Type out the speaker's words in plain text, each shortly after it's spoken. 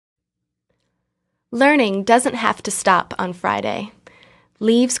Learning doesn't have to stop on Friday.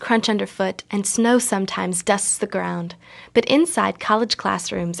 Leaves crunch underfoot and snow sometimes dusts the ground. But inside college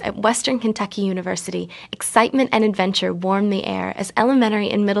classrooms at Western Kentucky University, excitement and adventure warm the air as elementary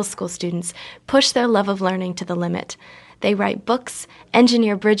and middle school students push their love of learning to the limit. They write books,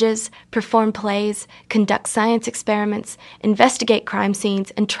 engineer bridges, perform plays, conduct science experiments, investigate crime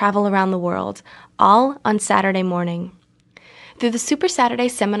scenes, and travel around the world, all on Saturday morning. Through the Super Saturday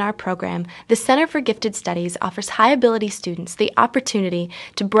Seminar program, the Center for Gifted Studies offers high-ability students the opportunity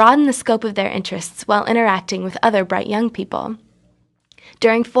to broaden the scope of their interests while interacting with other bright young people.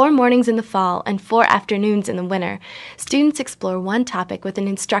 During 4 mornings in the fall and 4 afternoons in the winter, students explore one topic with an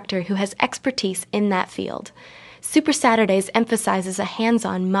instructor who has expertise in that field. Super Saturdays emphasizes a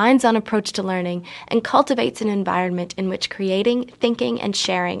hands-on, minds-on approach to learning and cultivates an environment in which creating, thinking, and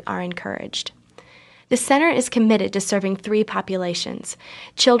sharing are encouraged. The Center is committed to serving 3 populations: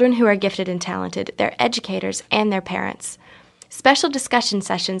 children who are gifted and talented, their educators, and their parents. Special discussion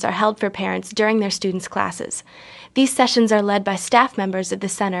sessions are held for parents during their students' classes. These sessions are led by staff members of the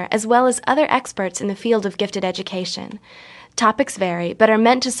Center as well as other experts in the field of gifted education. Topics vary, but are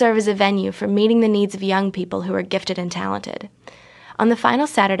meant to serve as a venue for meeting the needs of young people who are gifted and talented. On the final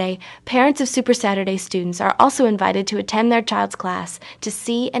Saturday, parents of Super Saturday students are also invited to attend their child's class to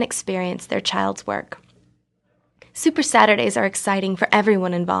see and experience their child's work. Super Saturdays are exciting for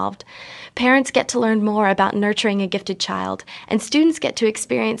everyone involved. Parents get to learn more about nurturing a gifted child, and students get to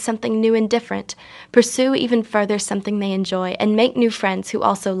experience something new and different, pursue even further something they enjoy, and make new friends who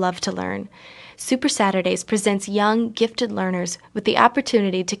also love to learn. Super Saturdays presents young, gifted learners with the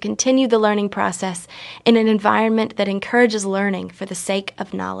opportunity to continue the learning process in an environment that encourages learning for the sake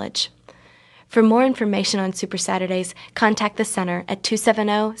of knowledge. For more information on Super Saturdays, contact the Center at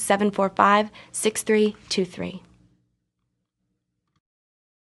 270-745-6323.